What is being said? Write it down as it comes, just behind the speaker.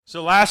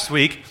So last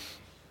week,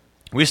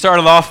 we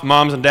started off,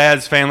 moms and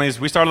dads, families,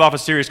 we started off a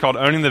series called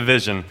Owning the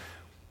Vision.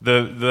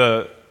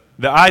 The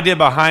idea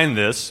behind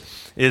this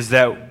is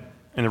that,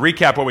 and to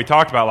recap what we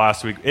talked about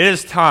last week, it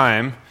is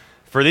time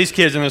for these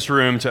kids in this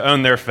room to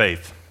own their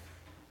faith.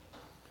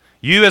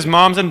 You as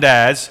moms and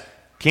dads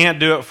can't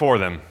do it for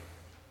them.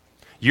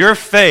 Your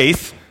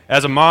faith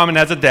as a mom and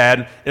as a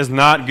dad is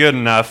not good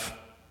enough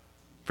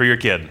for your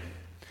kid.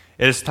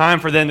 It is time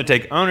for them to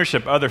take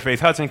ownership of their faith.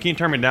 Hudson, can you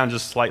turn me down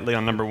just slightly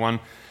on number 1?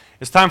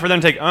 It's time for them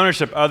to take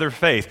ownership of their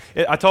faith.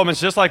 I told them it's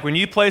just like when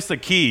you place the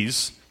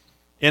keys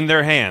in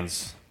their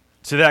hands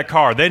to that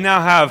car. They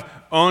now have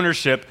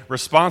ownership,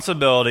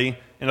 responsibility,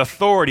 and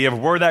authority of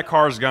where that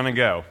car is going to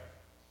go.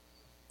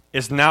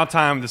 It's now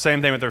time, the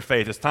same thing with their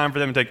faith. It's time for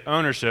them to take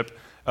ownership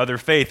of their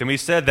faith. And we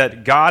said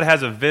that God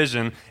has a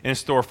vision in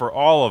store for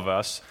all of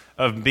us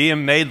of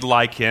being made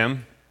like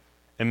Him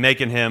and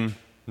making Him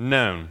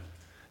known.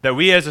 That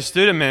we as a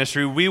student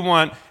ministry, we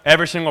want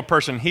every single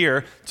person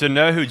here to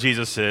know who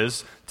Jesus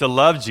is, to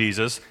love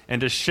Jesus,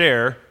 and to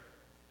share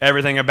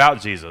everything about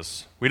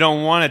Jesus. We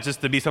don't want it just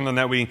to be something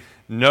that we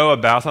know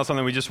about. It's not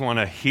something we just want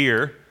to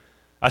hear.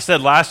 I said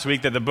last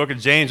week that the book of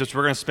James, which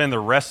we're going to spend the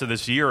rest of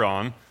this year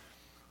on,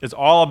 is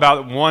all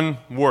about one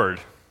word,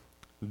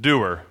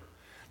 doer.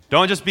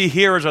 Don't just be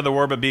hearers of the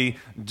word, but be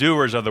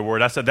doers of the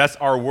word. I said that's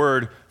our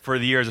word for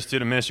the year as a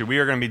student ministry. We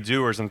are going to be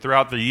doers, and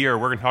throughout the year,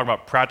 we're going to talk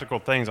about practical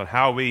things on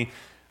how we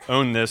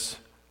own this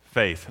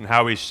faith and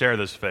how we share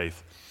this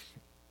faith.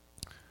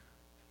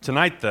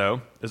 Tonight,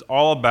 though, is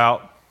all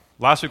about,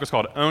 last week was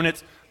called Own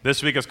It,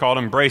 this week is called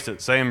Embrace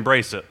It. Say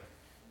embrace it.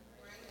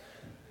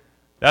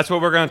 That's what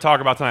we're going to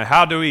talk about tonight.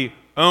 How do we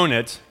own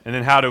it, and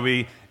then how do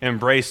we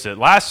embrace it?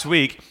 Last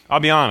week, I'll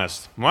be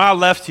honest, when I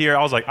left here,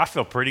 I was like, I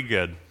feel pretty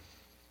good.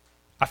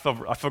 I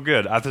feel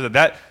good. After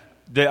that,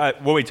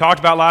 what we talked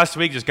about last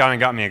week just kind of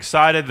got me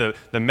excited.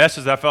 The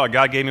message that I felt like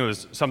God gave me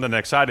was something that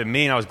excited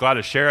me, and I was glad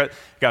to share it.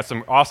 Got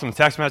some awesome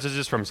text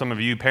messages from some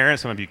of you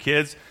parents, some of you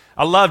kids.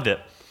 I loved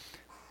it.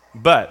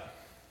 But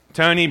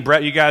Tony,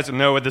 Brett, you guys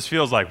know what this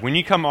feels like. When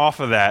you come off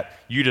of that,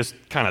 you just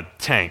kind of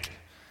tank.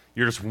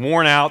 You're just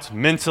worn out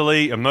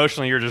mentally,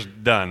 emotionally, you're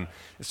just done.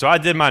 So I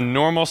did my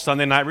normal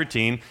Sunday night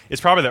routine.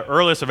 It's probably the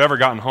earliest I've ever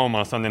gotten home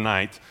on a Sunday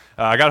night.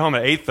 I got home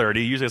at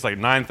 8:30. Usually it's like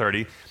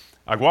 9:30.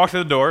 I walked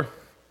through the door.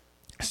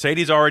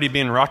 Sadie's already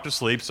being rocked to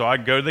sleep, so I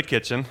go to the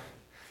kitchen.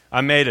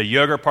 I made a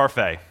yogurt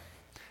parfait.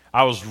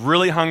 I was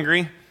really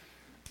hungry,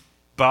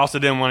 but I also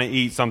didn't want to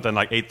eat something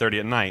like 8:30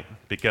 at night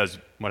because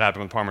what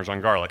happened with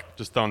Parmesan garlic.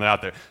 Just throwing that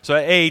out there. So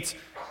I ate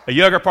a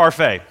yogurt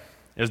parfait.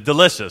 It was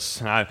delicious.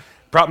 And I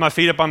propped my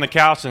feet up on the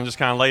couch and just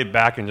kind of laid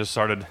back and just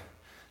started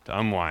to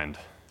unwind.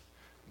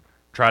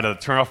 Try to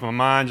turn off my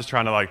mind, just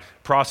trying to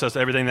process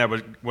everything that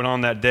went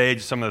on that day,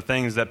 just some of the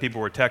things that people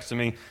were texting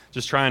me,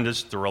 just trying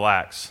to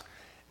relax.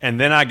 And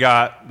then I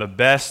got the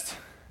best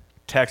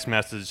text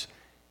message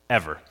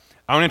ever.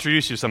 I want to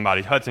introduce you to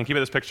somebody. Hudson, can you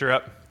put this picture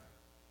up?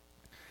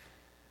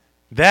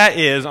 That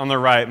is, on the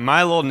right,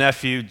 my little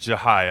nephew,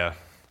 Jehiah.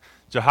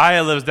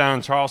 Jehiah lives down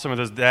in Charleston with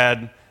his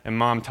dad and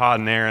mom, Todd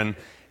and Aaron.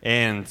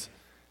 And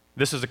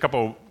this is a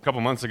couple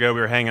months ago.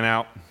 We were hanging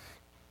out.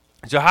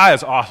 Jehiah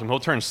is awesome. He'll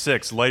turn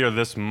 6 later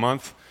this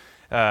month.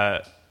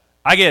 I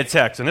get a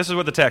text, and this is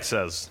what the text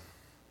says.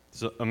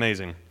 It's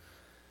amazing.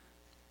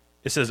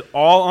 It says,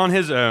 all on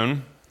his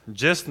own,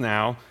 just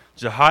now,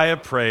 Jehiah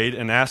prayed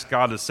and asked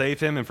God to save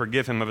him and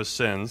forgive him of his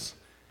sins.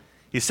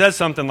 He said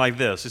something like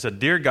this. He said,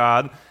 Dear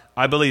God,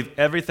 I believe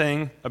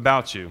everything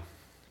about you.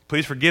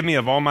 Please forgive me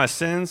of all my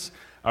sins.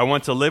 I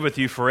want to live with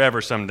you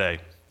forever someday.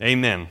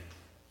 Amen.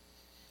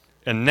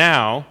 And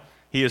now,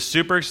 he is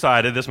super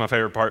excited, this is my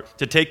favorite part,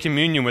 to take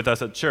communion with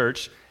us at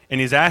church,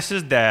 and he's asked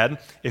his dad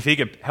if he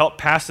could help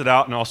pass it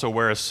out and also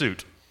wear a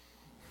suit.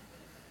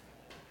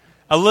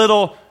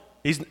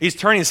 He's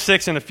turning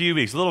 6 in a few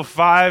weeks, a little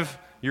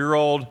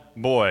 5-year-old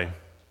boy.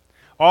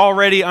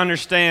 Already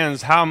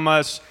understands how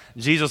much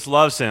Jesus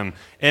loves him.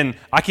 And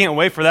I can't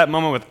wait for that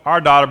moment with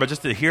our daughter, but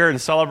just to hear and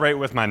celebrate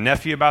with my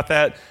nephew about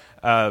that,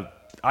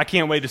 I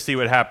can't wait to see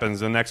what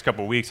happens in the next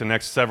couple of weeks, the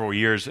next several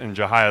years in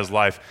Jehiah's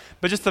life.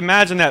 But just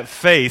imagine that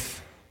faith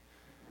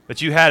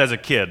that you had as a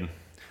kid.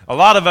 A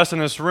lot of us in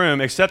this room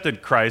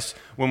accepted Christ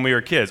when we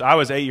were kids. I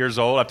was 8 years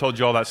old. I've told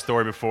you all that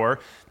story before.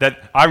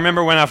 That I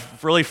remember when I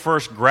really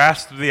first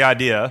grasped the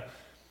idea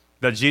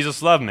that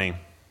Jesus loved me. And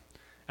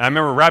I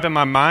remember wrapping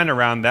my mind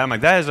around that. I'm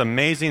like, that is an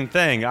amazing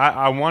thing.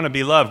 I want to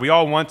be loved. We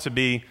all want to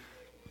be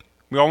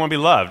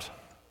loved.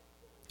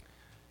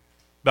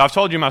 But I've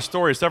told you my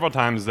story several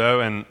times,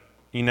 though, and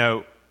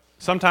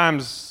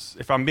sometimes,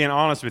 if I'm being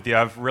honest with you,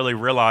 I've really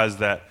realized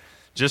that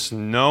just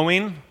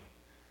knowing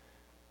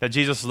that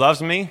Jesus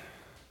loves me,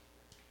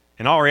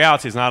 in all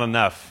reality, is not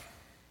enough.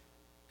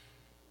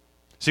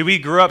 See, we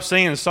grew up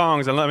singing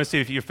songs, and let me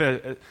see if you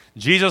fit.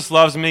 Jesus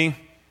loves me,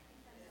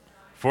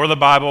 for the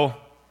Bible,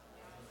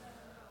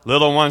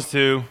 little ones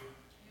too,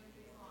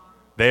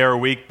 they are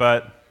weak,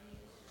 but...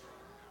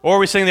 Or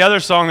we sing the other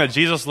song that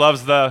Jesus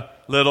loves the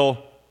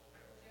little...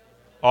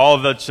 All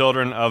of the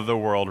children of the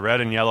world, red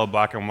and yellow,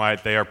 black and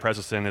white, they are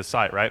precious in his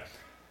sight, right?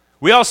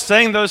 We all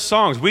sang those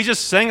songs. We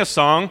just sang a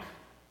song,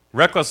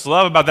 Reckless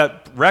Love, about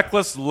that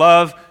reckless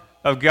love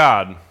of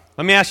God.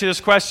 Let me ask you this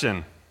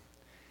question.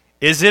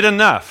 Is it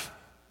enough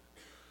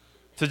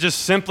to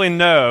just simply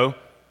know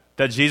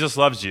that Jesus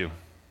loves you?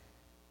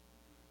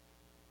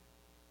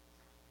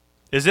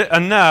 Is it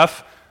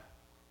enough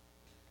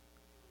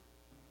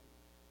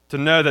to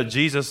know that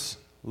Jesus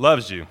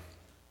loves you?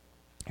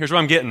 Here's what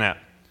I'm getting at.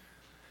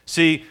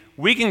 See,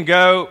 we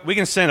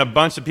can send a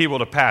bunch of people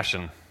to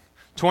Passion.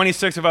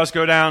 26 of us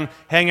go down,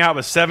 hang out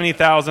with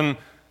 70,000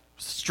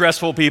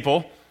 stressful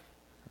people.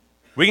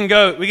 We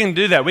can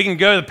do that. We can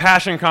go to the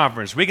Passion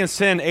Conference. We can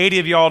send 80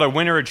 of y'all to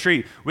winter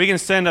retreat. We can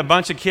send a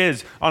bunch of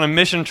kids on a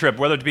mission trip,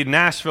 whether it be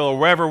Nashville or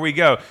wherever we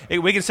go.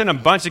 We can send a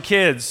bunch of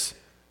kids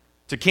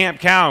to Camp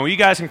Cowan. You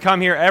guys can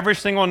come here every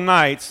single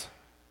night,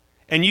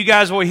 and you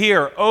guys will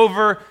hear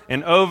over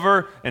and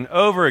over and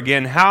over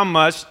again how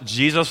much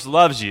Jesus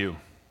loves you.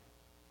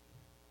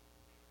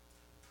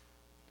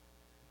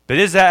 But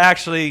is that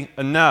actually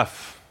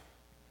enough?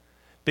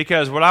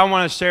 Because what I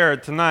want to share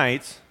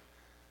tonight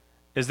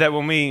is that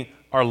when we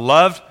are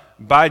loved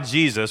by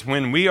Jesus,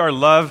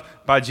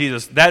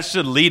 that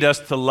should lead us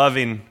to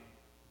loving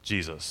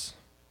Jesus.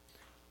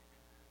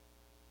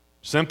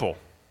 Simple.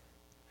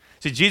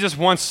 See, Jesus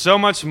wants so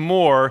much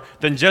more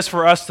than just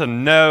for us to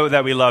know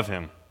that we love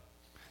him.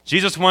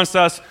 Jesus wants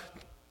us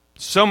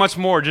so much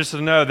more just to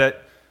know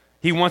that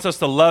he wants us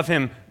to love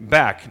him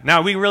back.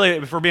 Now,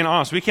 if we're being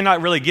honest, we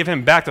cannot really give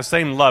him back the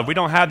same love. We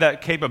don't have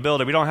that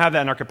capability. We don't have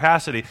that in our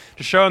capacity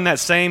to show him that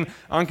same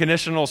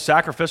unconditional,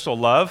 sacrificial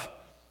love.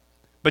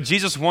 But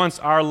Jesus wants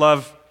our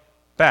love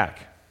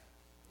back.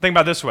 Think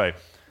about it this way.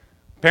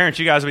 Parents,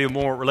 you guys will be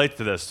more related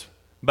to this.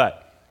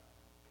 But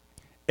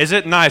is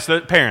it nice,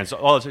 parents,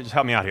 just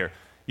help me out here.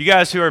 You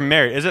guys who are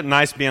married, is it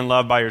nice being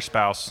loved by your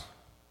spouse?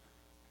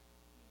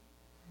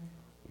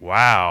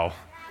 Wow.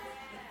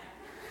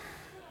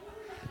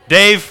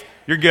 Dave,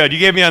 you're good. You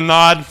gave me a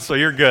nod, so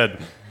you're good.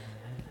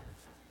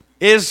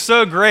 It is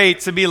so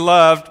great to be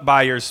loved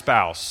by your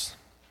spouse.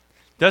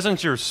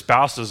 Doesn't your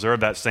spouse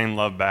deserve that same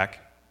love back?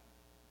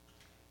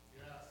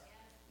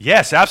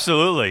 Yes,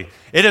 absolutely.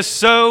 It is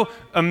so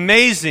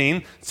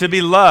amazing to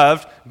be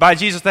loved by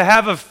Jesus, to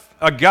have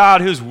a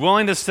God who's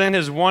willing to send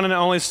his one and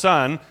only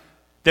Son,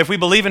 that if we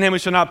believe in him, we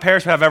shall not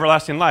perish but have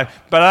everlasting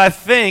life. But I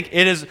think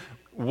it is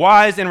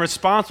wise and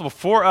responsible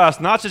for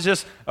us not to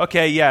just,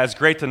 okay, yeah, it's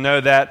great to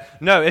know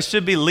that. No, it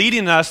should be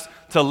leading us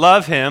to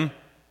love him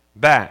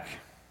back.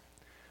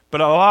 But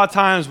a lot of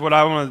times what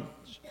I want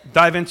to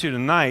dive into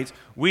tonight,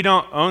 we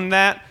don't own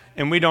that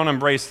and we don't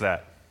embrace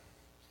that.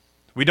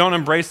 We don't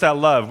embrace that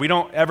love. We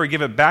don't ever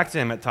give it back to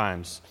him at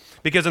times.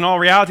 Because in all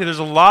reality, there's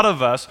a lot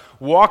of us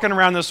walking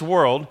around this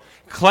world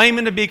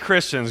claiming to be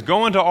Christians,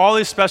 going to all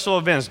these special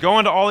events,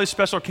 going to all these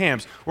special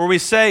camps, where we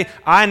say,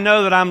 I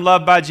know that I'm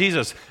loved by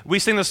Jesus. We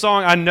sing the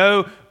song, I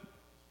know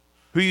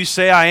who you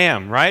say I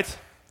am, right?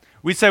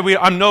 We say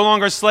I'm no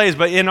longer slaves,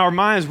 but in our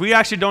minds, we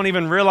actually don't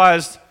even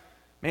realize,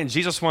 man,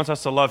 Jesus wants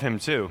us to love him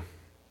too.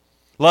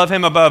 Love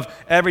him above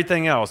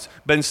everything else.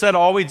 But instead,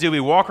 all we do, we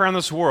walk around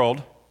this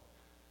world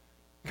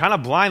kind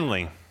of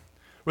blindly,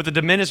 with a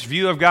diminished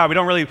view of God. We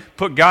don't really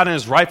put God in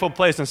his rightful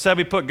place. Instead,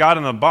 we put God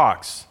in a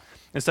box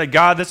and say,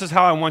 God, this is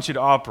how I want you to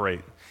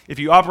operate. If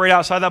you operate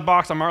outside that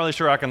box, I'm not really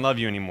sure I can love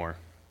you anymore.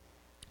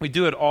 We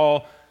do it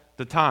all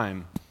the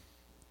time.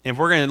 And if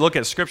we're going to look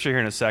at Scripture here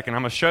in a second,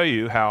 I'm going to show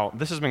you how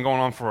this has been going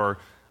on for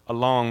a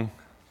long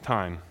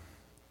time.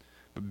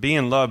 But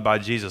being loved by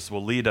Jesus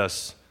will lead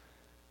us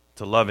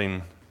to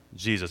loving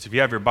Jesus. If you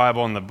have your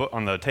Bible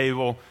on the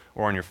table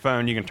or on your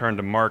phone, you can turn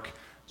to Mark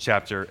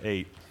chapter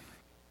 8.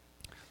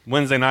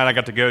 Wednesday night I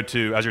got to go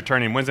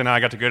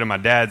to my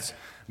dad's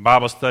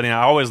Bible study. And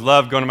I always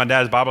loved going to my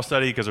dad's Bible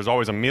study because there's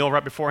always a meal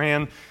right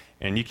beforehand,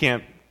 and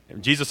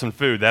Jesus and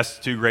food, that's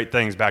two great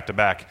things back to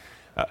back.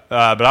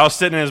 But I was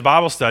sitting in his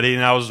Bible study,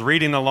 and I was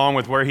reading along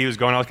with where he was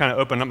going. I was kind of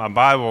opening up my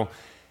Bible,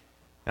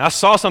 and I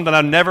saw something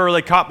I'd never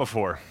really caught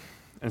before.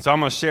 And so I'm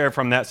going to share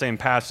from that same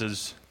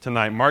passage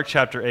tonight. Mark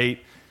chapter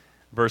 8,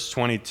 verse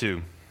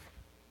 22.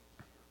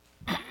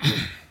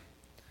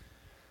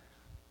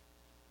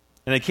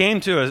 And they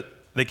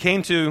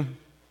came to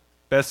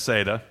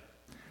Bethsaida,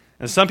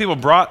 and some people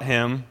brought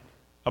him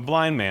a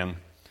blind man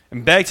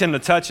and begged him to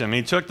touch him. And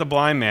he took the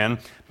blind man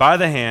by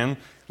the hand,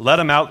 led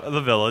him out of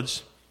the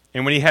village,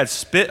 and when he had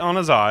spit on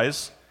his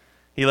eyes,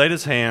 he laid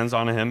his hands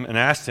on him and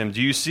asked him,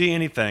 do you see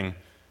anything?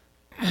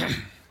 And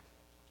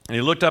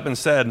he looked up and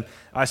said,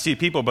 I see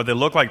people, but they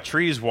look like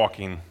trees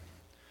walking.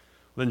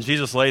 Then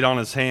Jesus laid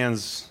his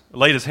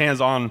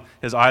hands on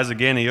his eyes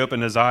again. He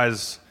opened his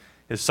eyes.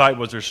 His sight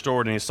was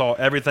restored, and he saw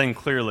everything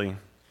clearly.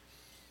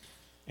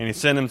 And he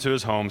sent him to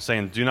his home,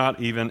 saying, do not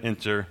even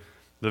enter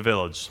the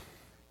village.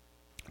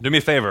 Do me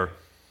a favor.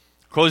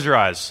 Close your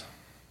eyes.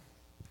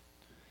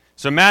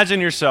 So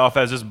imagine yourself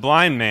as this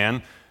blind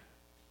man.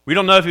 We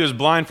don't know if he was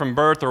blind from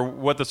birth or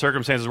what the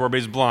circumstances were, but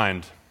he's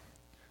blind.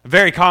 A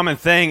very common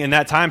thing in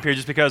that time period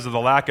just because of the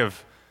lack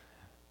of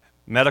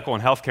medical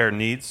and healthcare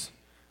needs.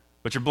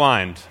 But you're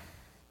blind.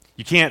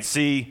 You can't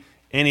see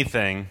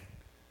anything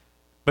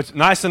But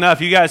nice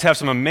enough, you guys have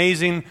some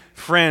amazing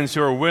friends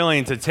who are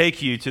willing to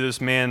take you to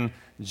this man,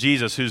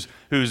 Jesus,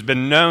 who's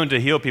been known to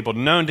heal people,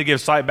 known to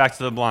give sight back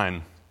to the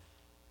blind.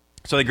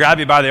 So they grab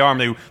you by the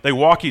arm, they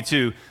walk you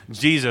to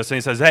Jesus, and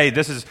he says, hey,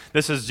 this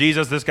is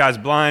Jesus, this guy's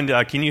blind,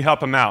 can you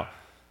help him out?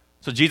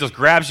 So Jesus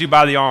grabs you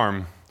by the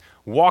arm,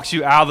 walks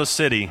you out of the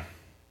city,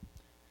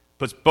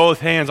 puts both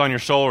hands on your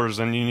shoulders,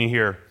 and you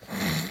hear,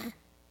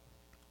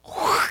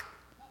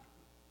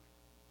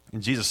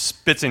 and Jesus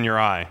spits in your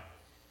eye.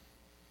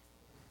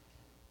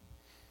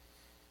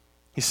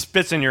 He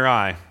spits in your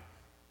eye.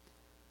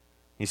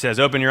 He says,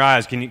 open your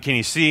eyes. Can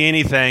you see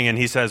anything? And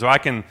he says, well, I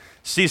can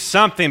see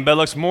something, but it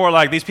looks more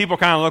like, these people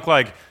kind of look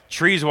like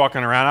trees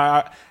walking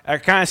around. I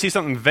kind of see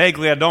something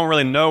vaguely. I don't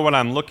really know what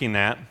I'm looking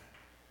at.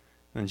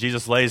 And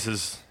Jesus lays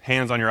his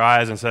hands on your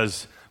eyes and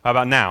says, how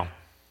about now?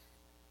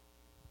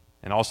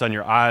 And all of a sudden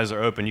your eyes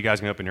are open. You guys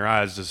can open your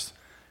eyes. Just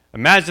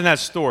imagine that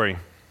story.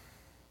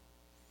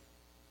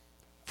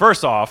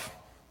 First off,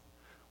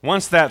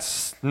 once that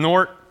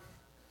snort,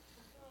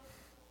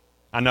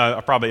 I know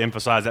I probably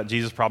emphasized that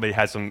Jesus probably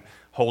had some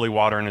holy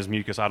water in his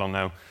mucus. I don't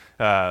know.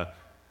 But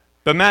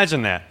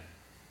imagine that.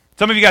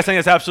 Some of you guys think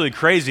that's absolutely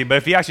crazy, but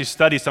if you actually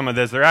study some of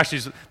this,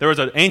 there was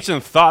an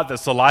ancient thought that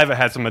saliva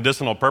had some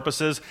medicinal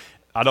purposes.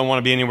 I don't want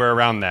to be anywhere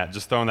around that.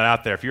 Just throwing that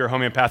out there. If you're a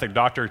homeopathic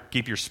doctor,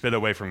 keep your spit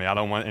away from me. I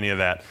don't want any of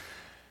that.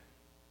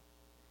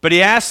 But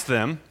he asked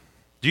them,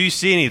 do you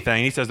see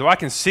anything? He says, well, I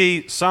can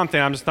see something.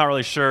 I'm just not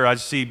really sure. I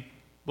just see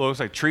what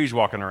looks like trees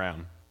walking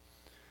around.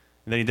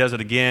 And then he does it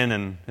again,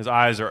 and his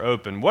eyes are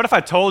open. What if I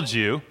told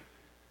you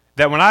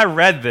that when I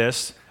read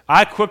this,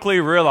 I quickly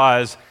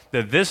realized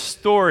that this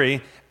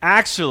story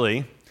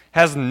actually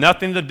has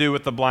nothing to do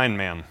with the blind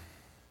man?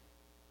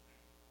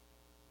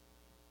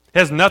 It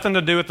has nothing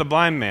to do with the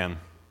blind man.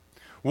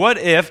 What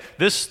if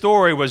this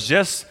story was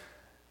just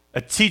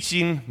a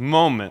teaching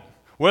moment?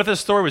 What if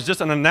this story was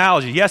just an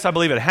analogy? Yes, I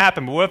believe it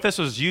happened, but what if this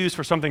was used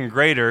for something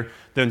greater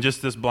than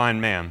just this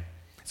blind man?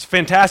 It's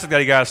fantastic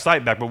that he got his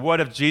sight back, but what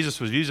if Jesus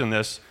was using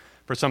this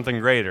for something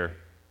greater?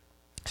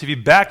 So if you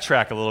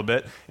backtrack a little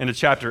bit into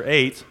chapter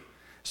 8,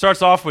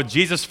 starts off with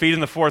Jesus feeding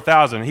the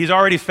 4,000. He's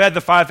already fed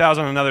the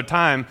 5,000 another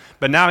time,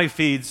 but now he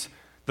feeds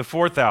the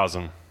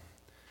 4,000.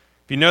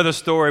 If you know the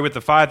story with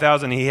the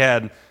 5,000, he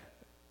had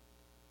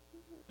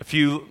a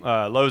few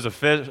loaves of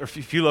fish, or a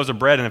few loaves of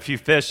bread and a few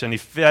fish, and he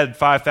fed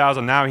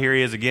 5,000. Now here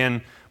he is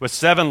again with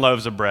 7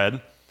 loaves of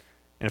bread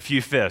and a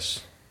few fish.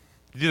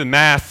 If you do the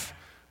math,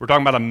 we're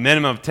talking about a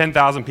minimum of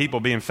 10,000 people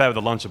being fed with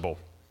a Lunchable.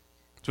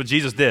 That's what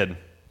Jesus did.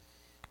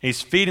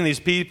 He's feeding these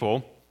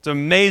people. It's an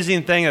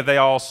amazing thing that they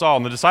all saw.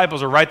 And the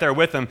disciples are right there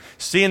with him,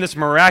 seeing this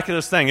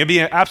miraculous thing. It'd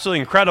be absolutely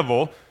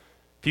incredible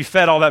if he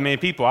fed all that many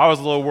people. I was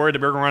a little worried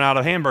that we were going to run out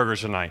of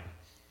hamburgers tonight.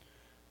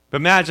 But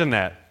imagine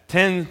that.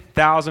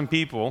 10,000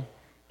 people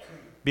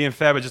being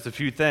fed with just a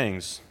few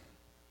things.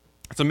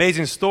 It's an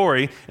amazing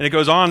story. And it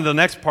goes on to the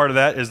next part of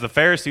that is the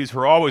Pharisees who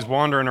are always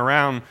wandering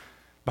around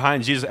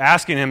behind Jesus,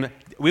 asking him,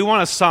 we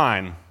want a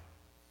sign.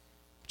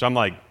 Which I'm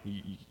like,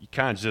 you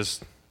kind of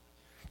just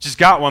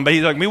got one. But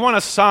he's like, we want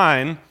a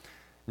sign.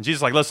 And Jesus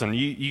is like, listen,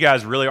 you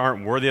guys really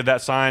aren't worthy of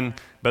that sign,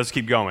 but let's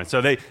keep going.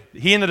 So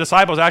he and the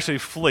disciples actually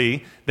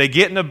flee. They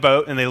get in a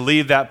boat and they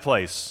leave that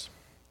place.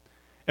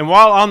 And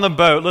while on the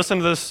boat, listen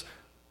to this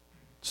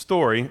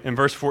story in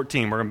verse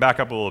 14. We're going to back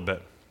up a little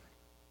bit.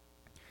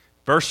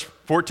 Verse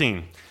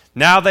 14.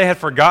 Now they had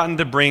forgotten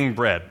to bring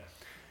bread,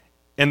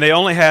 and they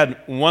only had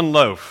 1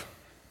 loaf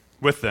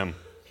with them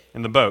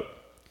in the boat.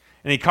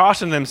 And he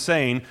cautioned them,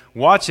 saying,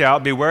 watch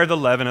out, beware the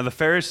leaven of the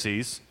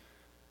Pharisees,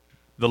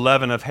 the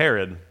leaven of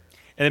Herod.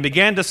 And they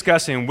began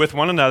discussing with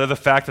one another the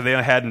fact that they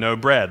had no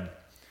bread.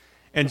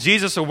 And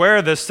Jesus, aware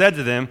of this, said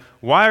to them,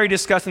 why are you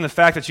discussing the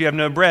fact that you have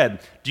no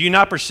bread? Do you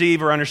not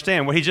perceive or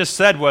understand? What he just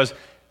said was,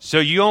 so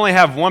you only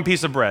have 1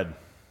 piece of bread.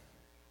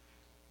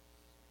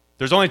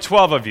 There's only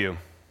 12 of you.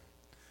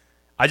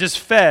 I just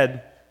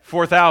fed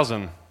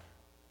 4,000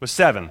 with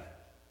 7.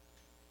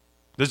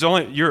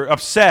 You're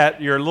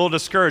upset, you're a little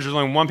discouraged, there's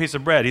only 1 piece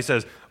of bread. He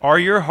says, are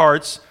your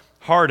hearts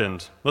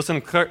hardened? Listen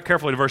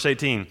carefully to verse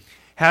 18.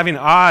 Having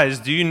eyes,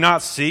 do you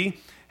not see?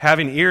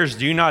 Having ears,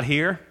 do you not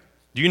hear?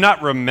 Do you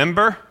not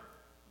remember?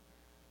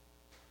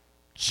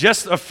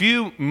 Just a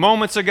few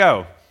moments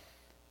ago,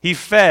 he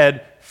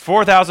fed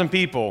 4,000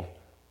 people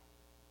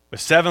with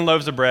 7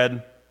 loaves of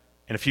bread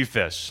and a few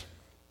fish.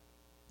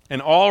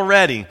 And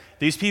already,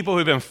 these people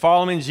who've been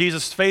following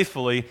Jesus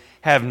faithfully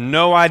have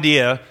no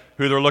idea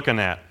who they're looking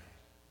at.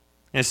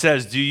 And it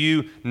says, do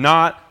you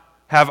not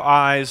have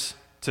eyes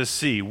to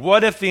see?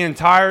 What if the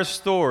entire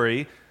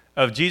story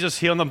of Jesus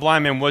healing the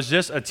blind man was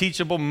just a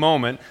teachable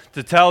moment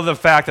to tell the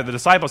fact that the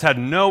disciples had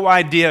no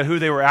idea who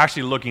they were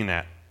actually looking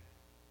at?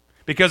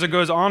 Because it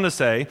goes on to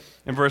say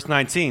in verse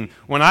 19,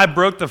 when I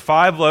broke the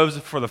 5 loaves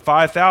for the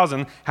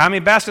 5,000, how many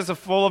baskets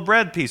full of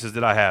bread pieces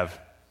did I have?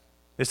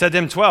 They said to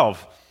him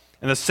 12.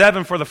 And the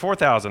 7 for the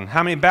 4,000,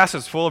 how many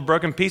baskets full of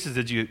broken pieces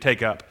did you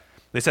take up?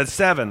 They said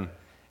 7. And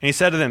he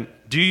said to them,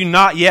 do you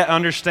not yet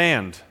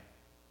understand?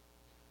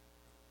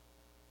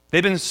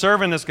 They've been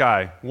serving this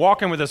guy,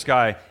 walking with this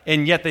guy,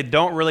 and yet they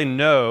don't really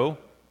know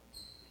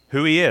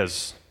who he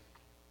is.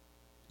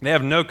 They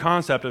have no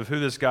concept of who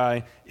this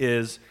guy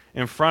is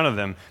in front of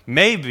them.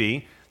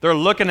 Maybe they're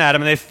looking at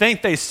him and they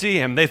think they see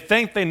him. They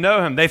think they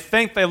know him. They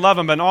think they love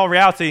him. But in all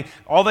reality,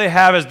 all they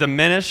have is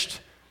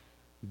diminished,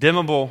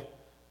 dimmable,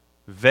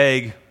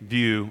 vague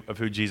view of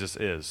who Jesus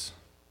is.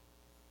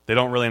 They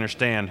don't really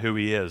understand who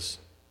he is.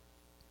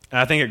 And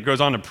I think it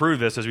goes on to prove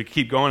this as we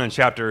keep going in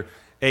chapter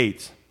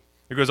 8.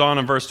 It goes on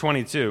in verse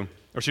 27,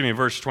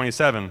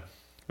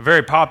 a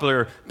very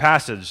popular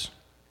passage.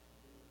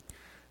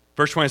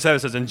 Verse 27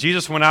 says, "And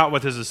Jesus went out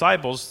with his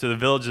disciples to the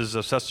villages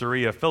of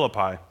Caesarea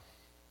Philippi.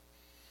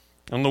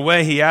 On the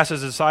way, he asked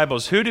his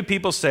disciples, 'Who do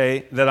people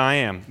say that I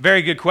am?'"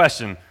 Very good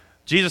question.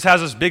 Jesus has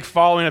this big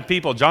following of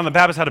people. John the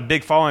Baptist had a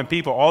big following of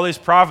people. All these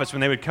prophets, when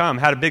they would come,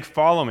 had a big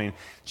following.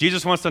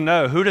 Jesus wants to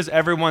know, who does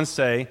everyone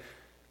say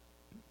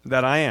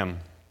that I am?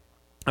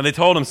 And they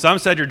told him, some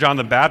said you're John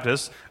the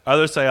Baptist,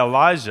 others say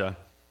Elijah,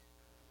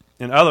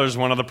 and others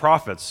one of the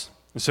prophets.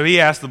 And so he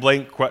asked the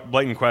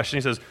blatant question.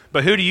 He says,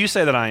 "But who do you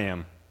say that I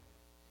am?"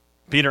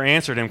 Peter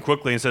answered him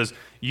quickly and says,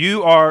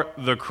 "You are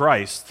the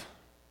Christ."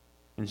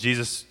 And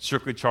Jesus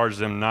strictly charged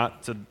them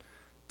not to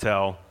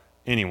tell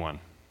anyone.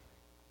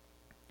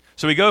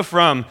 So we go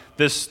from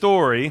this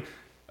story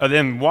of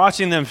them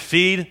watching them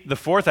feed the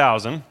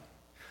 4,000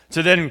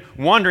 to then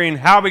wondering,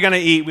 how are we going to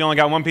eat? We only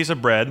got one piece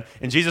of bread.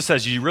 And Jesus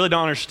says, you really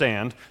don't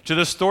understand. To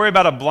the story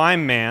about a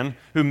blind man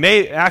who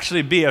may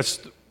actually be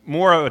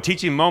more of a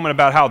teaching moment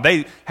about how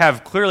they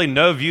have clearly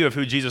no view of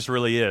who Jesus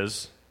really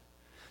is.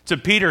 To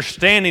Peter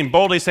standing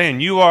boldly saying,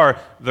 "You are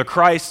the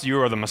Christ,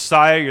 you are the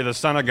Messiah, you're the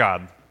Son of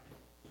God."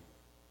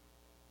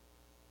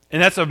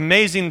 And that's an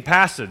amazing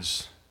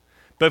passage.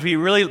 But if we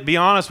really be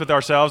honest with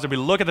ourselves, if we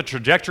look at the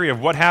trajectory of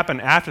what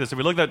happened after this, if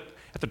we look at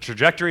the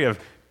trajectory of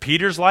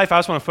Peter's life, I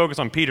just want to focus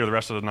on Peter the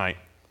rest of the night.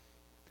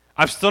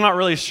 I'm still not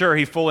really sure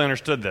he fully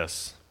understood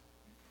this.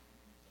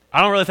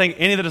 I don't really think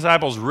any of the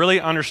disciples really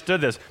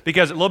understood this,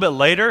 because a little bit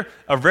later,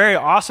 a very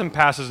awesome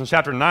passage in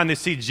chapter 9, they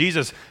see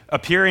Jesus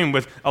appearing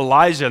with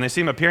Elijah, and they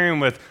see him appearing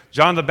with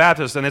John the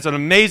Baptist, and it's an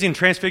amazing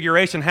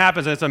transfiguration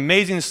happens, and it's an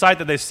amazing sight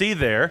that they see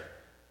there.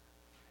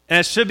 And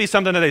it should be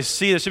something that they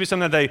see, it should be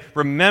something that they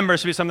remember, it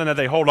should be something that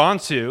they hold on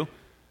to.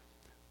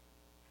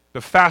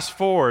 But fast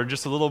forward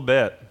just a little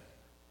bit,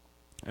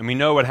 and we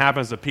know what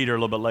happens to Peter a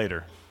little bit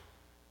later.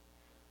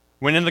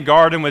 When in the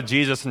garden with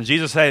Jesus, and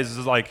Jesus says,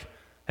 like,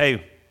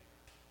 hey,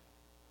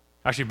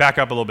 actually back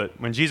up a little bit.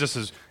 When Jesus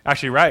is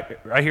actually right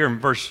here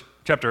in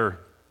chapter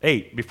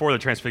 8, before the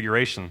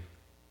transfiguration,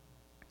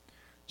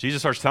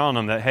 Jesus starts telling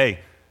them that, hey,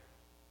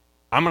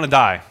 I'm going to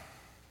die.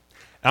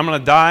 I'm going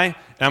to die, and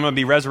I'm going to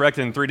be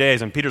resurrected in 3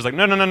 days. And Peter's like,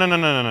 no, ain't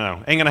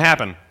going to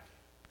happen.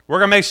 We're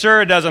going to make sure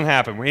it doesn't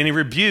happen. And he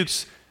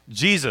rebukes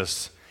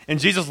Jesus. And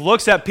Jesus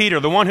looks at Peter,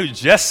 the one who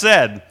just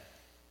said,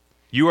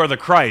 "You are the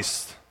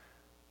Christ."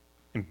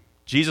 And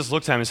Jesus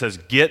looks at him and says,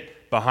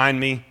 "Get behind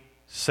me,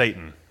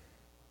 Satan."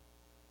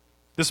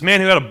 This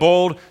man who had a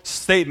bold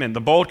statement,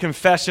 the bold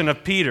confession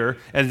of Peter,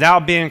 is now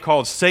being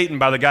called Satan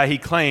by the guy he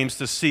claims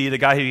to see, the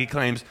guy who he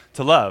claims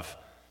to love.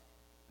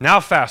 Now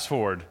fast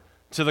forward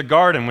to the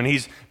garden when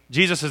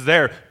Jesus is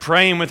there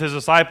praying with his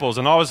disciples,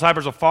 and all his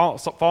disciples are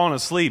falling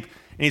asleep.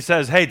 And he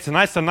says, hey,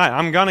 tonight's the night.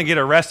 I'm going to get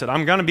arrested.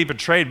 I'm going to be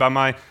betrayed by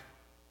my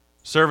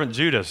servant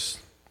Judas.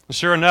 And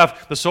sure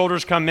enough, the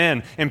soldiers come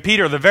in, and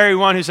Peter, the very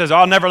one who says,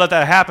 I'll never let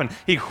that happen,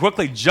 he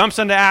quickly jumps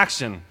into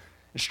action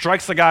and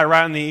strikes the guy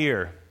right in the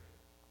ear.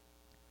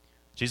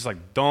 Jesus is like,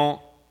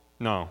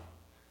 no,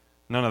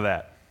 none of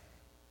that.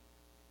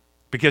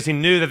 Because he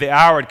knew that the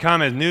hour had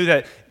come, and knew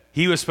that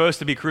he was supposed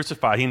to be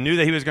crucified. He knew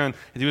that he was going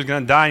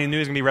to die, and he knew he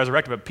was going to be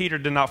resurrected, but Peter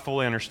did not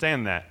fully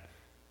understand that.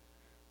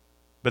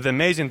 But the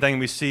amazing thing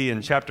we see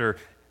in chapter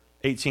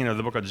 18 of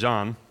the book of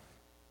John,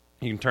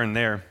 you can turn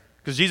there,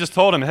 because Jesus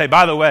told him, hey,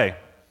 by the way,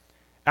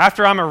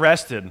 after I'm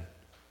arrested,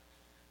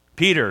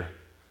 Peter,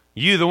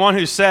 you, the one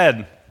who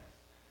said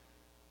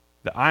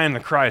that I am the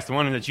Christ, the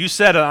one that you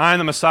said that I am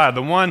the Messiah,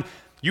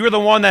 you are the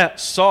one that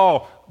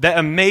saw that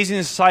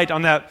amazing sight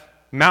on that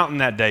mountain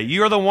that day.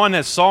 You are the one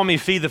that saw me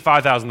feed the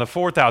 5,000, the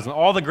 4,000,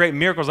 all the great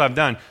miracles I've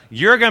done.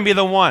 You're going to be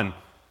the one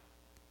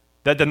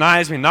that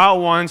denies me not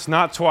once,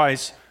 not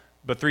twice,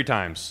 but 3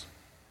 times.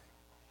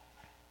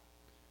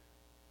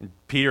 And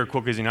Peter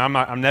quickly says, I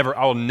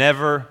will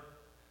never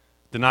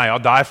deny you. I'll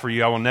die for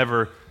you. I will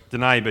never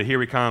deny you. But here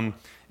we come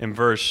in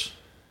verse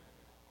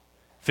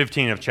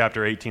 15 of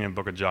chapter 18 of the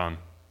book of John.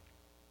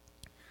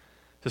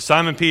 So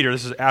Simon Peter,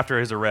 this is after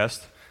his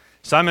arrest,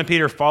 Simon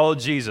Peter followed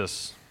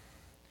Jesus,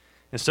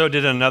 and so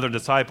did another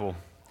disciple.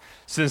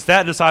 Since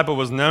that disciple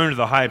was known to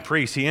the high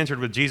priest, he entered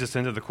with Jesus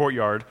into the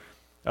courtyard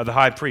of the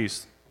high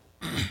priest.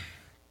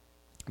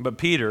 But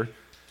Peter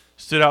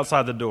stood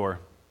outside the door.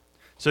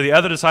 So the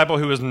other disciple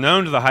who was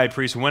known to the high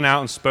priest went out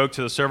and spoke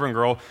to the servant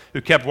girl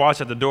who kept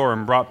watch at the door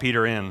and brought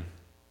Peter in.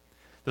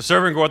 The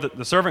servant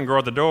girl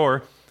at the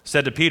door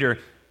said to Peter,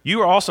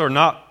 you also are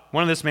not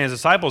one of this man's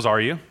disciples,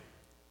 are you?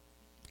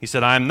 He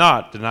said, I am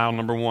not, denial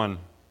number 1.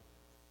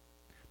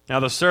 Now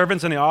the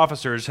servants and the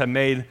officers had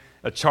made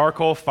a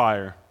charcoal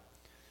fire,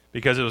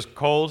 because it was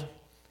cold,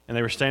 and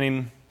they were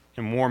standing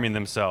and warming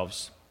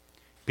themselves.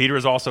 Peter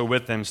was also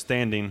with them,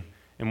 standing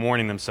and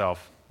warming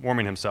himself.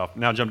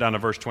 Now jump down to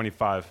verse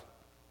 25. So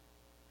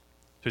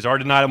he's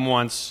already denied him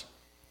once.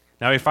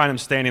 Now we find him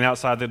standing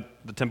outside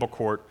the temple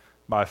court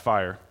by a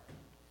fire.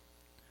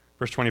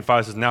 Verse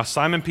 25 says, Now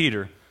Simon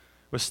Peter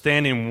was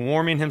standing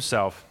warming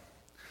himself.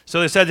 So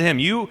they said to him,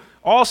 You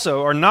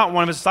also are not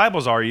one of his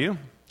disciples, are you?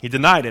 He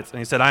denied it, and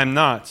he said, I am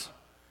not.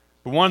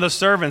 But one of the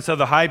servants of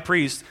the high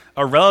priest,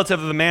 a relative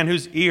of the man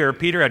whose ear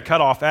Peter had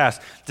cut off,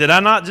 asked, Did I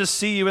not just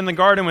see you in the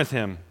garden with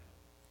him?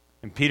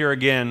 And Peter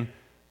again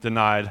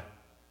denied,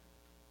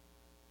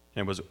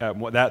 and it was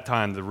at that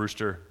time the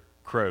rooster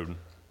crowed.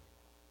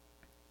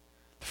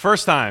 The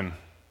first time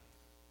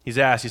he's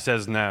asked, he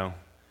says no.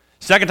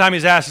 Second time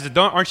he's asked, he said,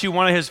 Aren't you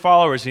one of his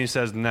followers? And he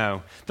says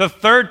no. The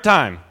third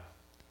time,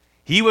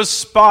 he was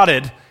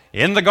spotted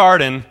in the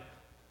garden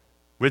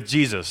with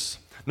Jesus.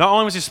 Not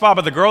only was he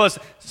spotted, but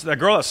the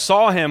girl that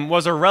saw him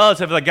was a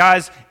relative of the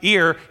guy's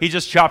ear he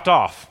just chopped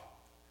off.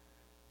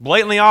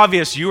 Blatantly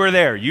obvious, you were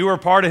there. You were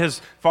part of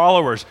his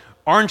followers.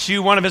 Aren't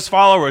you one of his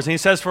followers? And he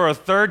says for a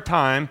third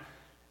time,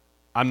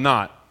 I'm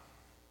not.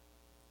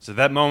 So at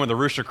that moment, the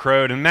rooster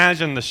crowed.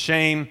 Imagine the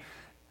shame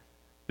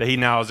that he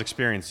now is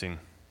experiencing.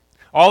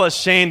 All the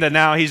shame that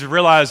now he's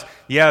realized,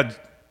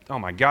 oh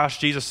my gosh,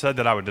 Jesus said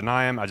that I would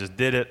deny him. I just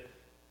did it.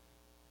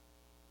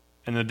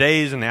 And the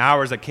days and the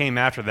hours that came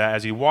after that,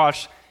 as he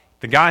watched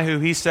the guy who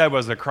he said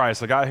was the Christ,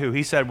 the guy who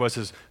he said was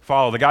his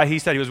follower, the guy he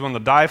said he was willing to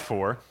die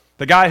for,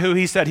 the guy who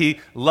he said he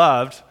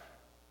loved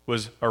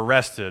was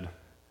arrested,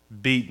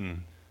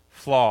 beaten,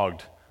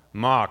 flogged,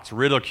 mocked,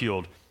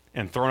 ridiculed,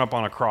 and thrown up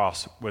on a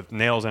cross with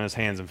nails in his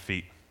hands and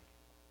feet,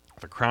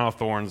 with a crown of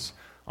thorns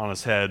on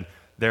his head,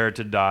 there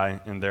to die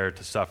and there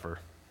to suffer.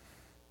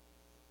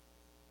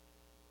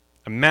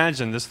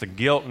 Imagine this, the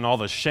guilt and all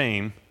the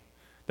shame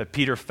that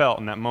Peter felt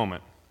in that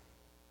moment.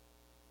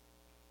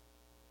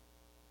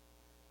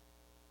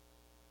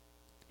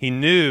 He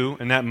knew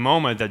in that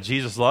moment that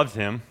Jesus loved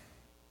him,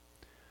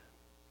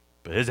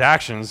 but his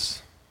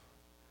actions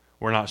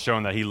were not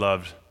showing that he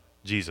loved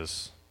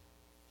Jesus.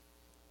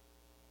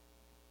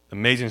 The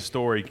amazing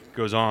story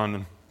goes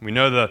on. We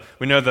know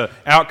the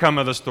outcome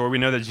of the story. We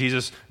know that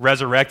Jesus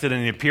resurrected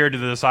and he appeared to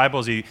the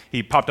disciples.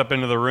 He popped up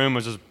into the room,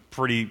 which is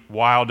pretty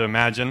wild to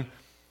imagine.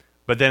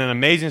 But then an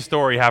amazing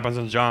story happens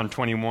in John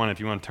 21, if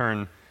you want to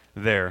turn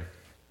there,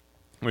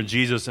 where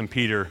Jesus and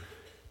Peter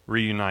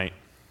reunite.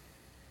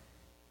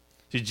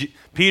 See,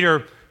 Peter,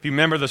 if you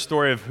remember the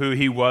story of who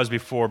he was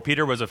before,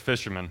 Peter was a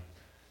fisherman.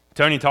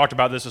 Tony talked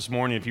about this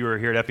morning if you were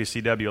here at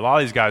FECW. A lot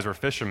of these guys were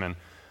fishermen.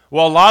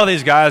 Well, a lot of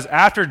these guys,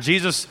 after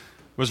Jesus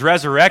was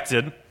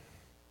resurrected,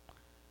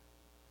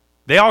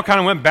 they all kind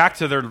of went back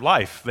to their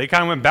life. They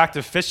kind of went back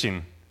to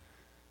fishing.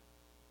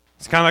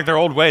 It's kind of like their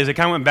old ways. They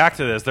kind of went back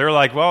to this. They're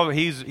like, well,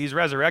 he's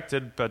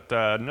resurrected, but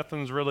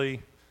nothing's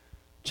really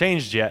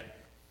changed yet.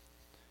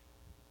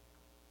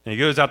 And he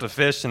goes out to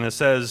fish, and it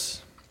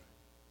says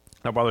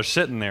that while they're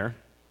sitting there,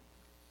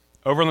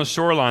 over on the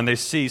shoreline, they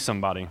see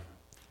somebody.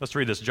 Let's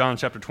read this, John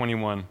chapter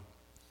 21.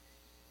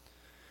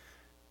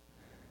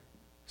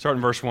 Starting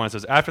in verse 1, it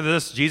says, After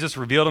this, Jesus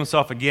revealed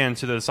himself again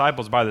to the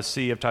disciples by the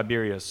Sea of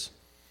Tiberias.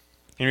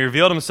 And he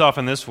revealed himself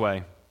in this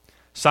way.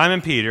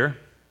 Simon Peter,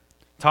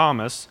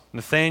 Thomas,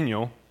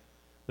 Nathanael,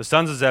 the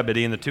sons of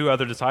Zebedee, and the two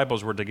other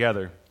disciples were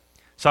together.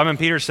 Simon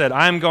Peter said,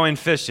 I am going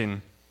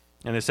fishing.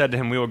 And they said to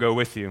him, We will go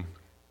with you.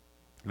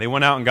 They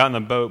went out and got in the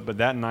boat, but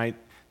that night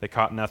they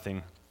caught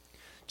nothing.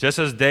 Just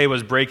as day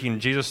was breaking,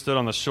 Jesus stood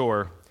on the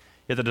shore.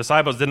 Yet the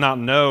disciples did not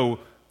know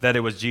that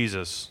it was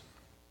Jesus.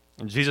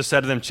 And Jesus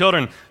said to them,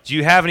 Children, do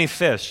you have any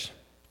fish?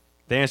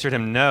 They answered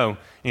him, No. And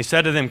he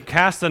said to them,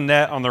 Cast the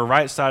net on the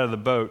right side of the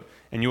boat,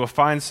 and you will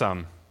find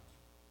some.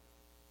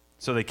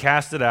 So they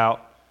cast it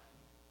out,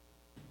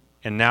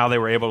 and now they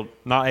were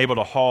not able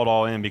to haul it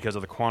all in because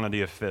of the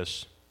quantity of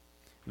fish.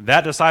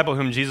 That disciple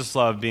whom Jesus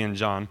loved, being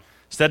John,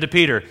 said to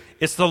Peter,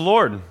 It's the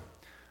Lord.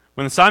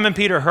 When Simon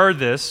Peter heard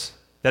this,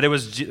 that it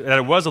was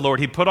the Lord,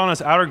 he put on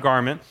his outer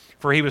garment,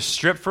 for he was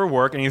stripped for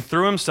work, and he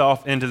threw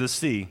himself into the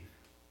sea.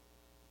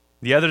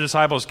 The other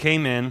disciples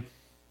came in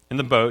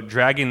the boat,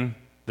 dragging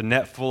the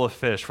net full of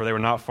fish, for they were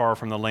not far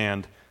from the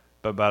land,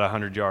 but about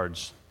 100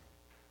 yards.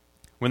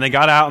 When they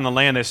got out on the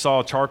land, they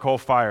saw a charcoal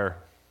fire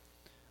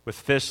with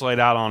fish laid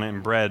out on it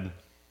and bread.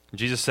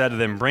 Jesus said to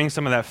them, Bring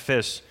some of that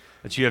fish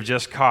that you have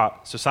just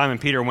caught. So Simon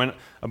Peter went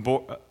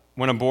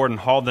aboard and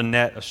hauled the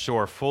net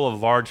ashore full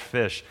of large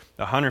fish,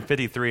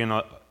 153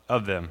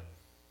 of them.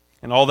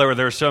 And although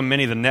there were so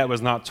many, the net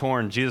was not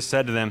torn. Jesus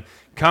said to them,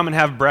 Come and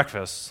have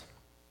breakfast.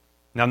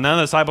 Now none of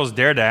the disciples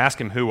dared to ask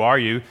him, Who are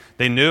you?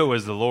 They knew it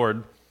was the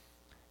Lord.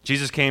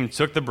 Jesus came,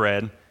 took the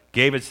bread,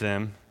 gave it to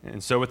them,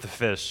 and so with the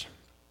fish.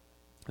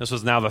 This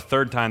was now the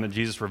third time that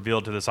Jesus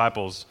revealed to the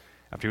disciples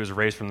after he was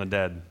raised from the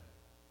dead.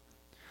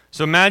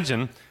 So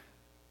imagine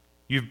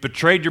you've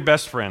betrayed your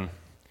best friend.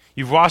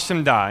 You've watched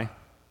him die.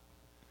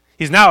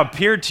 He's now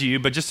appeared to you,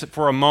 but just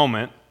for a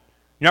moment.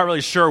 You're not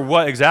really sure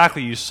what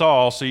exactly you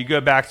saw, so you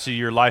go back to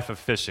your life of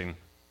fishing.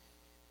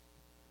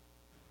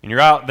 and you're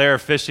out there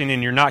fishing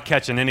and you're not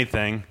catching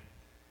anything,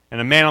 and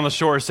a man on the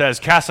shore says,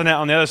 cast a net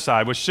on the other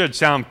side, which should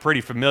sound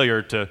pretty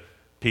familiar to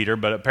Peter,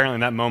 but apparently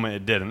in that moment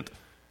it didn't.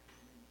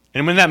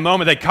 And in that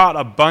moment, they caught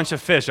a bunch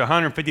of fish,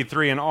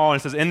 153 in all.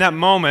 And it says, in that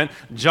moment,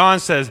 John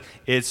says,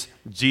 it's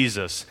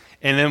Jesus.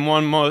 And then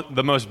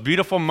the most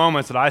beautiful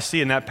moments that I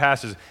see in that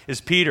passage is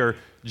Peter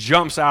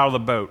jumps out of the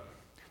boat.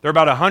 They're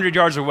about 100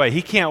 yards away.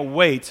 He can't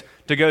wait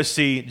to go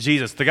see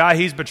Jesus, the guy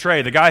he's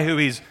betrayed, the guy who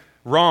he's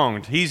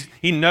wronged.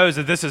 He knows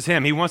that this is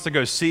him. He wants to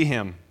go see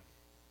him.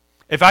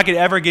 If I could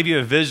ever give you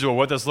a visual of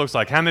what this looks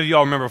like, how many of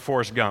y'all remember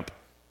Forrest Gump?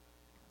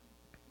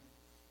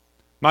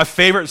 My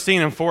favorite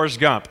scene in Forrest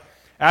Gump,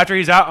 after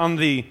he's out on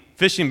the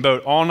fishing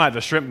boat all night,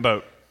 the shrimp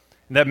boat,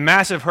 that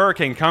massive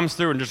hurricane comes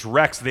through and just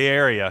wrecks the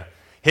area.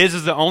 His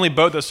is the only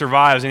boat that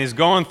survives, and he's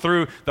going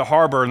through the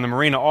harbor and the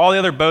marina. All the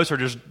other boats are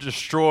just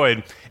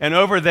destroyed. And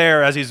over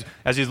there, as he's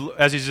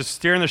just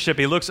steering the ship,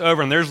 he looks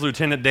over, and there's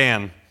Lieutenant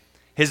Dan,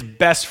 his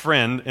best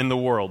friend in the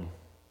world.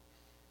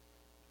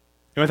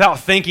 And without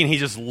thinking, he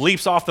just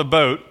leaps off the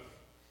boat,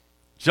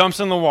 jumps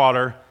in the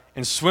water,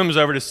 and swims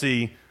over to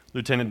see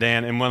Lieutenant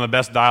Dan. And one of the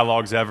best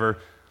dialogues ever,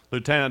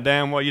 Lieutenant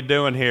Dan, what you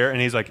doing here?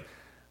 And he's like,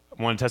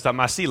 I want to test out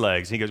my sea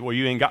legs. He goes, well,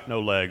 you ain't got no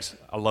legs.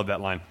 I love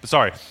that line. But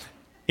sorry.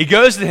 He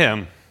goes to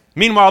him.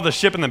 Meanwhile, the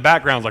ship in the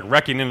background is like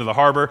wrecking into the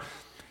harbor.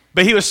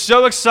 But he was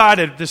so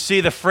excited to see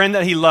the friend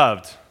that he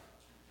loved.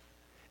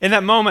 In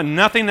that moment,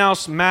 nothing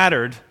else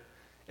mattered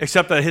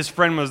except that his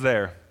friend was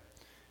there.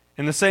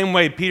 In the same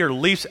way, Peter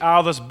leaps out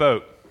of this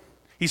boat.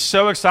 He's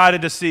so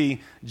excited to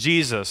see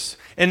Jesus.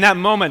 In that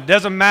moment,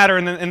 doesn't matter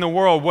in the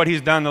world what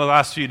he's done the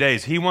last few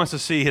days. He wants to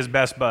see his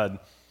best bud.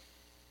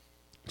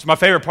 So my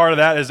favorite part of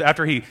that is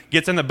after he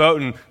gets in the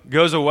boat and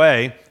goes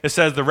away, it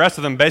says the rest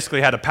of them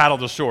basically had to paddle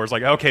to shore. It's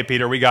like, okay,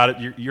 Peter, we got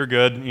it. You're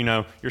good. You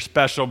know, you're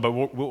special, but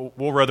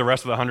we'll row the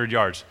rest of the 100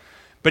 yards.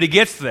 But he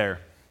gets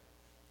there.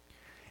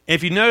 And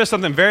if you notice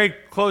something very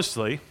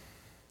closely,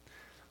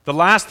 the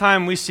last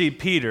time we see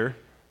Peter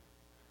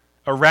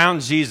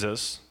around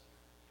Jesus,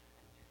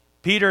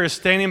 Peter is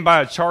standing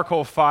by a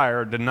charcoal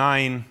fire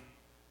denying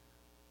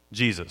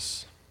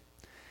Jesus.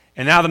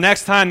 And now the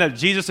next time that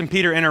Jesus and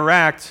Peter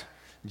interact,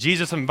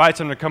 Jesus invites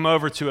him to come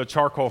over to a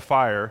charcoal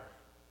fire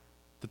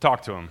to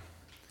talk to him.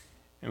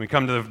 And we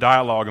come to the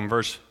dialogue in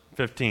verse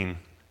 15.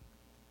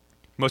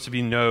 Most of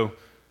you know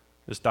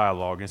this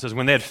dialogue. And it says,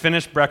 when they had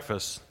finished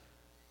breakfast,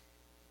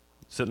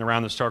 sitting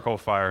around this charcoal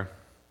fire,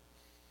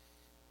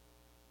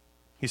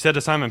 he said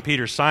to Simon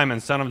Peter, Simon,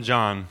 son of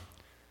John,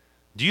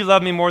 do you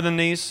love me more than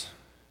these?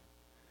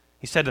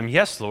 He said to him,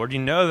 yes, Lord, you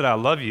know that I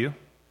love you.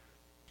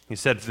 He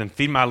said, then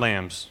feed my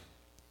lambs.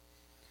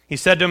 He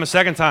said to him a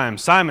second time,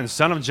 Simon,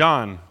 son of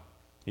John,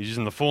 he's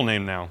using the full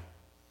name now,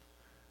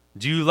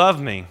 do you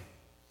love me?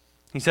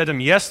 He said to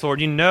him, yes,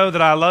 Lord, you know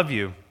that I love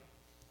you.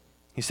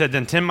 He said,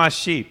 then tend my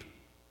sheep.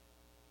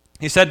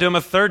 He said to him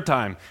a third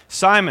time,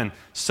 Simon,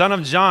 son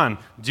of John,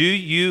 do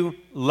you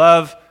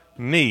love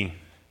me?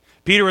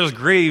 Peter was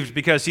grieved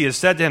because he had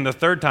said to him the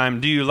third time,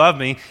 do you love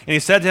me? And he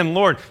said to him,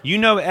 Lord, you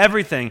know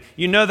everything.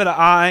 You know that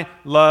I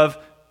love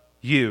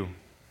you.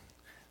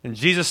 And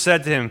Jesus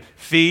said to him,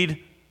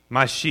 feed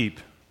my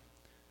sheep.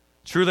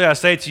 Truly I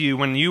say to you,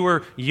 when you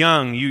were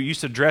young, you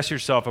used to dress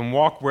yourself and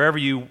walk wherever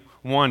you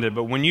wanted.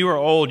 But when you are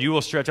old, you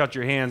will stretch out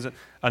your hands.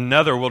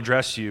 Another will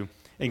dress you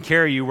and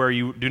carry you where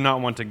you do not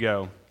want to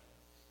go.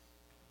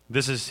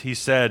 This is, he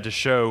said, to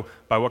show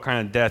by what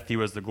kind of death he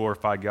was the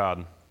glorified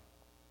God.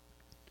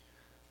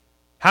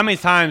 How many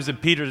times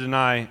did Peter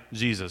deny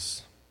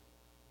Jesus?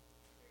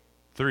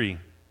 3.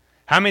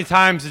 How many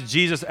times did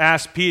Jesus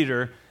ask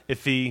Peter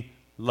if he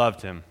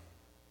loved him?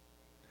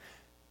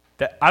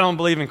 I don't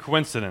believe in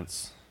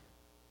coincidence.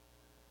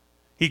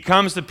 He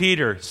comes to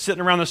Peter,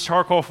 sitting around this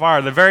charcoal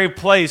fire, the very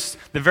place,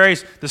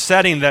 the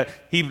setting that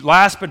he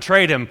last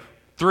betrayed him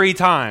 3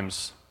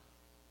 times.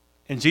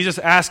 And Jesus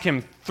asked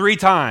him 3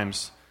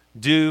 times,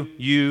 do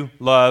you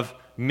love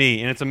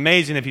me? And it's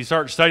amazing if you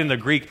start studying the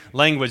Greek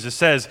language, it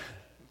says,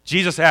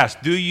 Jesus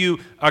asked, do you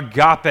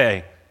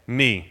agape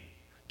me?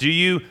 Do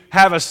you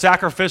have a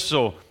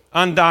sacrificial,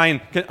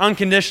 undying,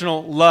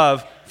 unconditional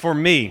love for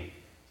me?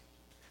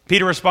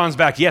 Peter responds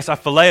back, yes, I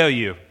phileo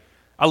you.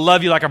 I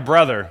love you like a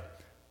brother.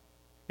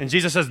 And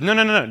Jesus says,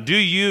 no. Do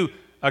you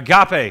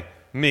agape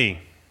me?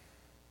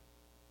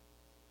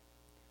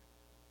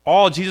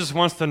 All Jesus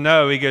wants to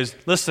know, he goes,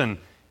 listen,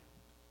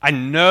 I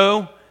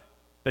know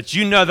that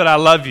you know that I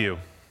love you.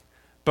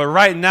 But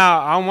right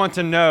now, I want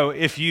to know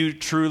if you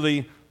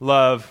truly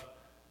love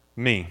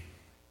me.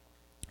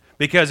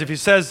 Because if he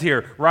says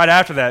here, right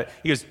after that,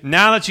 he goes,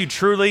 now that you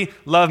truly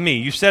love me,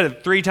 you said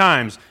it 3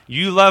 times,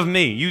 you love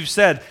me. You've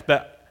said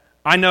that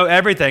I know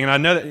everything,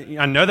 and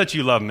I know that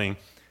you love me.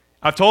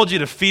 I've told you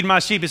to feed my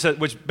sheep, he said,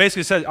 which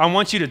basically says, I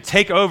want you to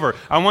take over.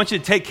 I want you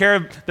to take care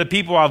of the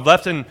people I've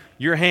left in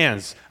your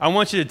hands. I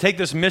want you to take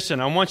this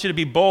mission. I want you to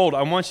be bold.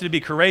 I want you to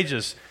be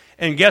courageous.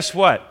 And guess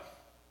what?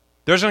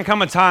 There's going to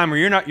come a time where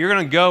you're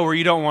going to go where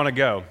you don't want to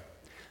go.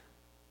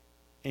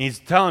 And he's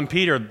telling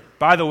Peter,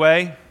 by the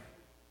way,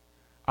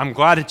 I'm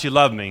glad that you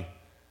love me,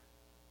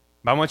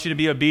 but I want you to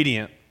be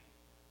obedient.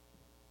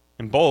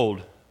 and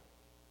bold,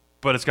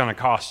 but it's going to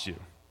cost you.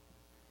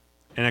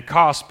 And it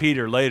cost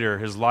Peter later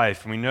his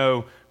life, and we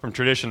know from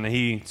tradition that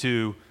he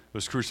too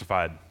was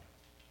crucified.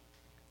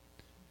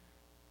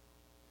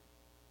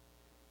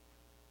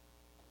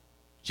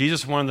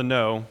 Jesus wanted to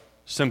know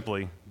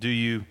simply, do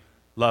you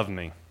love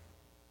me?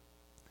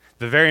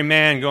 The very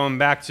man, going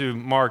back to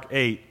Mark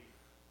 8,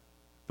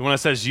 the one that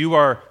says, you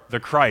are the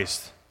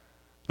Christ,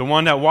 the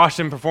one that watched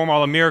him perform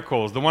all the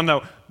miracles, the one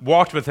that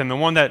walked with him, the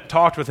one that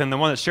talked with him, the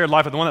one that shared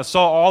life with, the one that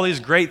saw all these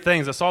great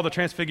things, that saw the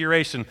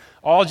transfiguration.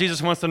 All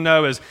Jesus wants to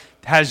know is,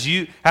 have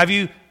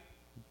you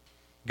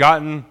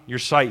gotten your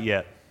sight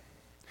yet?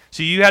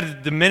 See, you had a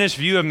diminished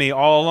view of me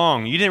all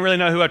along. You didn't really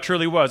know who I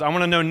truly was. I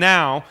want to know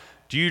now,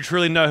 do you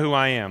truly know who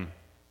I am?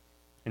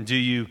 And do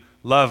you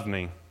love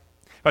me?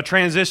 If I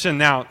transition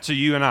now to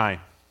you and I,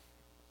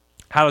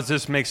 how does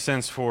this make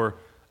sense for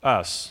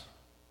us?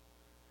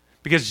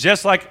 Because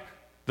just like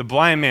the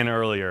blind man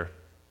earlier,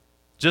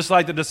 just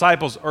like the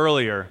disciples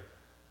earlier,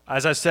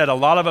 as I said, a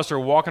lot of us are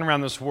walking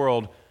around this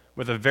world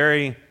with a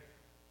very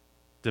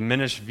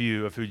diminished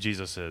view of who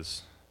Jesus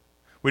is.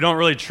 We don't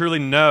really truly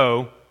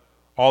know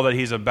all that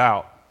he's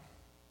about.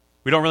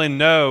 We don't really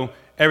know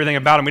everything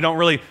about him. We don't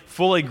really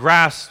fully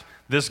grasp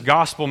this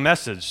gospel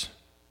message.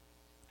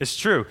 It's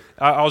true.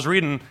 I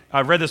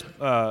read this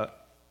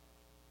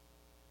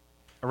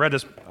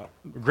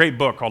great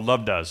book called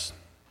Love Does.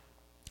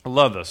 I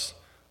love this.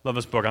 Love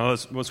this book. I know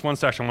this one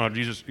section I want to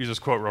use this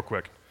quote real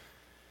quick.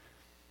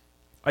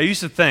 I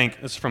used to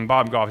think, this is from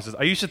Bob Goff, he says,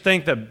 I used to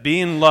think that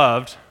being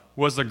loved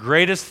was the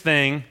greatest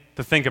thing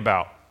to think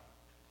about.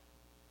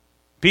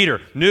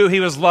 Peter knew he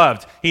was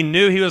loved. He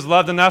knew he was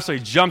loved enough, so he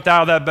jumped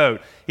out of that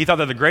boat. He thought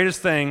that the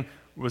greatest thing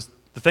was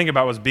to think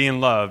about was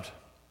being loved.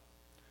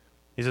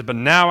 He said, but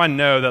now I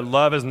know that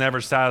love is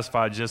never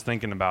satisfied just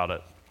thinking about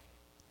it.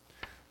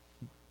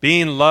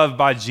 Being loved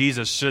by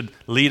Jesus should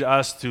lead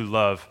us to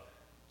love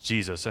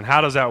Jesus. And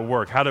how does that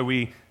work? How do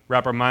we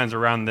wrap our minds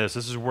around this?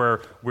 This is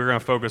where we're going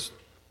to focus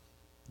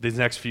these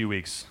next few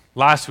weeks.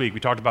 Last week,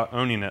 we talked about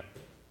owning it.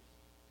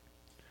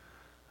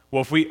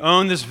 Well, if we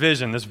own this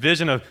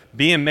vision of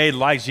being made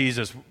like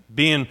Jesus,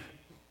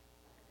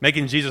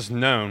 making Jesus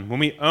known, when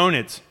we own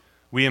it,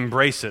 we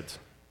embrace it.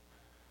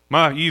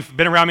 You've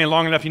been around me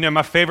long enough, you know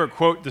my favorite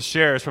quote to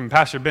share is from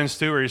Pastor Ben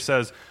Stewart. He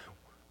says,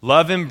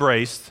 love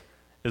embraced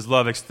is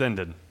love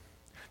extended.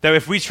 That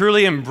if we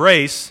truly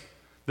embrace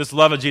this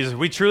love of Jesus,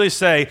 we truly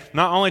say,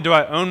 not only do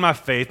I own my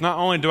faith, not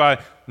only do I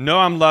know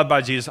I'm loved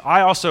by Jesus,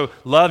 I also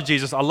love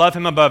Jesus. I love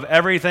him above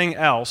everything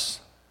else.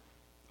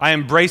 I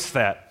embrace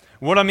that.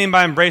 What do I mean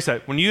by embrace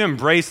that? When you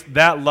embrace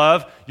that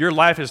love, your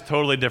life is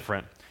totally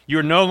different.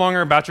 You're no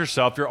longer about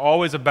yourself. You're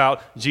always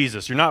about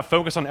Jesus. You're not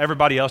focused on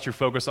everybody else. You're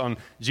focused on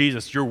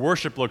Jesus. Your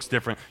worship looks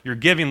different. Your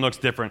giving looks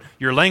different.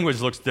 Your language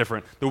looks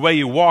different. The way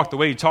you walk, the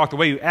way you talk, the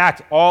way you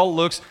act, all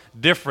looks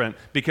different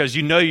because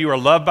you know you are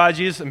loved by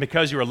Jesus, and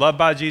because you are loved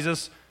by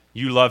Jesus,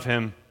 you love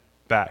him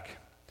back.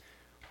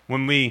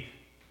 When we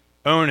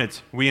own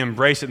it, we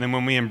embrace it, and then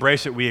when we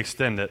embrace it, we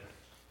extend it.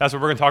 That's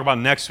what we're going to talk about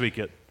next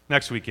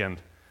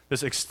weekend.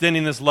 This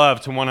extending this love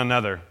to one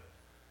another.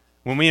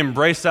 When we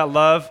embrace that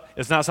love,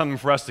 it's not something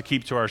for us to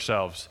keep to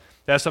ourselves.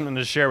 That's something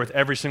to share with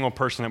every single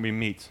person that we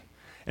meet.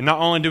 And not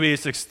only do we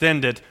just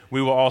extend it,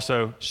 we will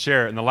also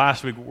share it. And the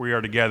last week we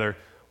are together,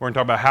 we're going to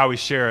talk about how we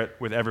share it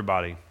with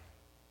everybody.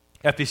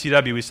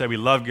 FDCW, we say we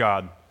love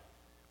God.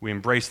 We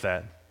embrace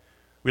that.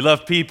 We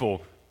love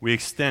people. We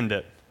extend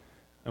it.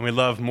 And we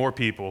love more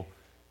people.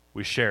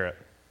 We share it.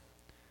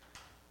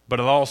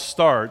 But it all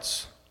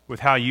starts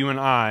with how you and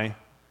I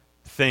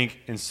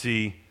think and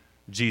see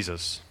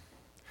Jesus.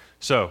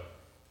 So,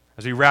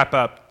 as we wrap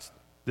up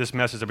this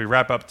message, as we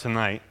wrap up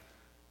tonight,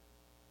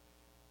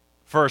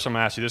 first I'm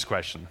going to ask you this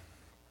question.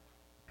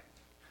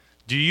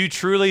 Do you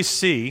truly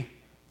see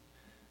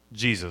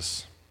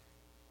Jesus?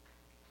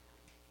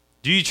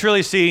 Do you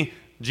truly see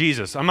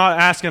Jesus? I'm not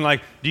asking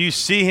do you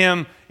see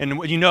him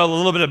and you know a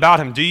little bit about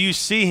him? Do you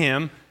see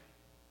him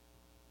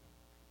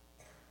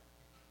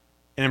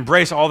and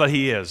embrace all that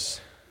he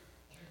is?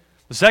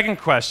 The second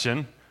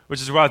question,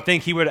 which is what I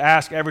think he would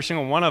ask every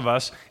single one of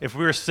us if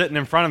we were sitting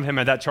in front of him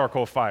at that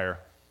charcoal fire.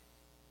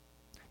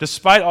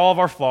 Despite all of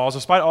our flaws,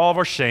 despite all of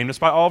our shame,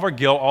 despite all of our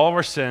guilt, all of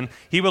our sin,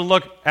 he would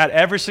look at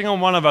every single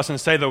one of us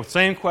and say the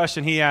same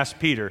question he asked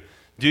Peter,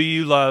 do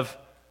you love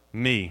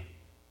me?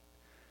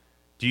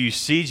 Do you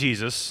see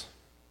Jesus?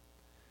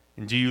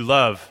 And do you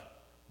love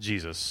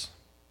Jesus?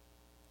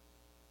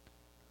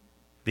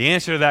 The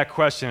answer to that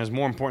question is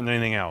more important than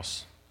anything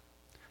else.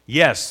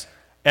 Yes,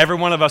 every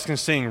one of us can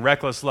sing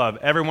Reckless Love.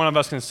 Every one of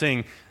us can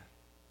sing,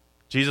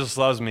 Jesus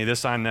loves me,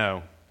 this I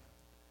know.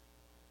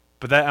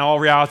 But that in all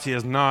reality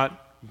is not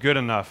good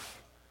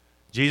enough.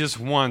 Jesus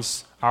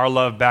wants our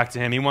love back to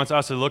him. He wants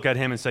us to look at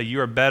him and say, you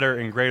are better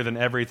and greater than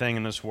everything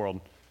in this world.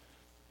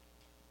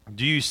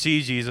 Do you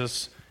see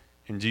Jesus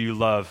and do you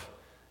love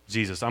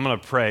Jesus? I'm going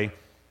to pray,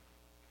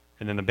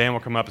 and then the band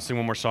will come up and sing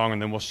one more song,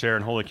 and then we'll share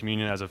in Holy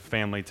Communion as a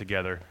family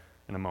together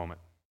in a moment.